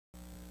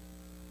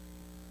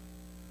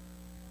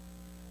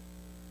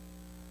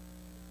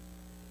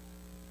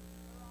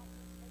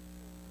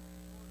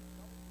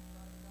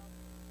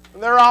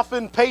And they're off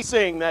in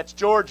pacing. That's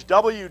George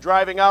W.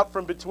 driving out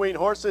from between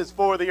horses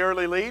for the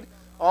early lead.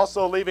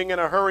 Also leaving in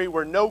a hurry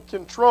were No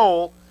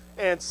Control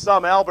and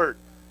Some Albert.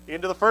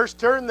 Into the first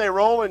turn they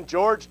roll, and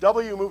George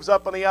W. moves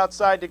up on the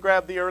outside to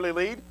grab the early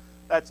lead.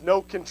 That's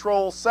No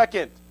Control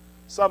second.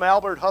 Some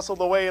Albert hustled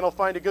away and will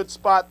find a good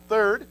spot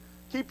third.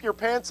 Keep Your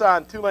Pants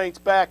On 2 lengths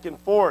back in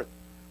fourth.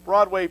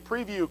 Broadway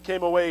Preview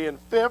came away in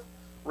fifth.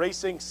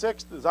 Racing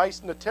sixth is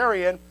Ice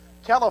Notarian.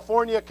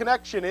 California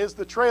Connection is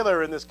the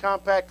trailer in this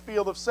compact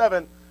field of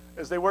 7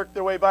 as they work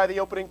their way by the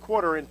opening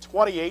quarter in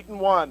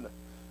 28-1.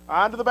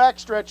 On to the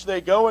backstretch they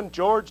go, and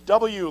George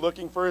W.,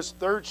 looking for his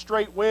third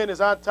straight win,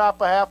 is on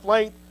top a half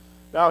length.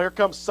 Now here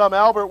comes Some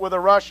Albert with a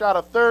rush out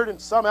of third,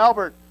 and Some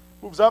Albert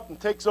moves up and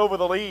takes over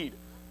the lead.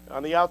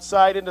 On the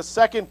outside into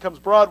second comes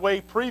Broadway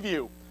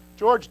Preview.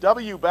 George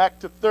W. back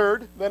to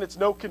third, then it's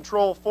No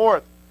Control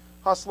fourth.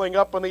 Hustling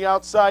up on the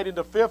outside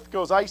into fifth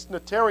goes Ice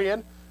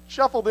Notarian.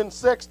 Shuffled in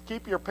sixth,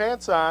 Keep Your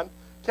Pants On.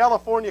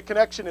 California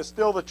Connection is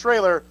still the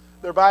trailer.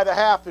 They're by the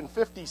half in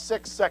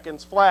 56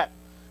 seconds flat.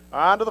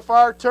 On to the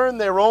far turn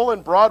they roll,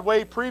 and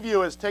Broadway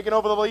Preview has taken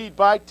over the lead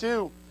by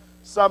 2.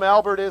 Some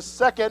Albert is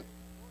second.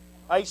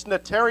 Ice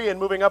Notarian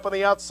moving up on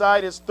the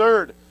outside is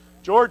third.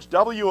 George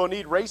W. will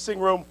need Racing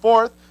Room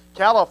fourth.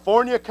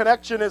 California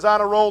Connection is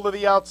on a roll to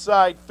the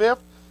outside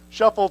fifth.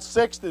 Shuffled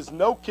sixth is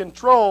No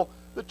Control.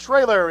 The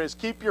trailer is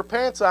Keep Your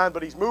Pants On,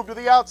 but he's moved to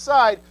the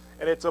outside,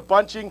 and it's a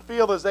bunching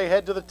field as they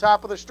head to the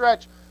top of the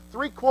stretch.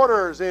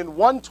 3/4 in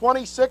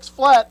 126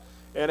 flat,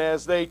 and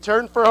as they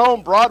turn for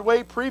home,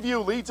 Broadway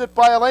Preview leads it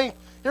by a length.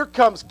 Here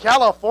comes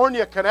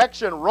California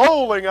Connection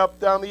rolling up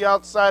down the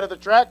outside of the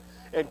track,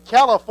 and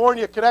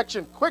California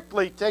Connection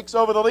quickly takes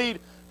over the lead,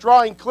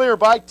 drawing clear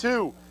by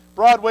 2.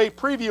 Broadway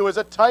Preview is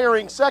a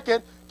tiring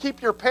second.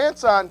 Keep Your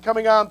Pants On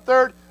coming on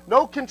third.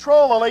 No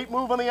Control, a late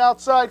move on the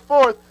outside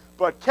fourth,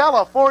 but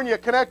California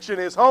Connection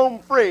is home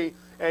free,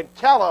 and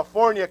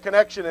California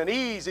Connection an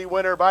easy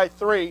winner by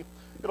 3.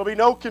 It'll be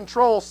No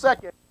Control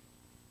second.